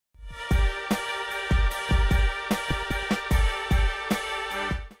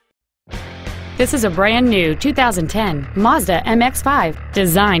This is a brand new 2010 Mazda MX-5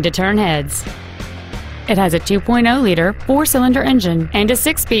 designed to turn heads. It has a 2.0-liter four-cylinder engine and a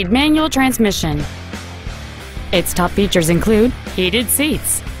 6-speed manual transmission. Its top features include heated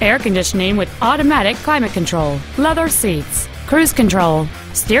seats, air conditioning with automatic climate control, leather seats, cruise control,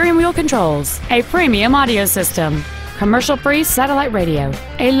 steering wheel controls, a premium audio system, commercial-free satellite radio,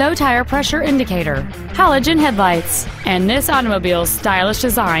 a low tire pressure indicator, halogen headlights, and this automobile's stylish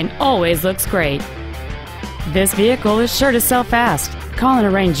design always looks great. This vehicle is sure to sell fast. Call and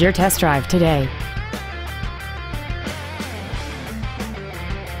arrange your test drive today.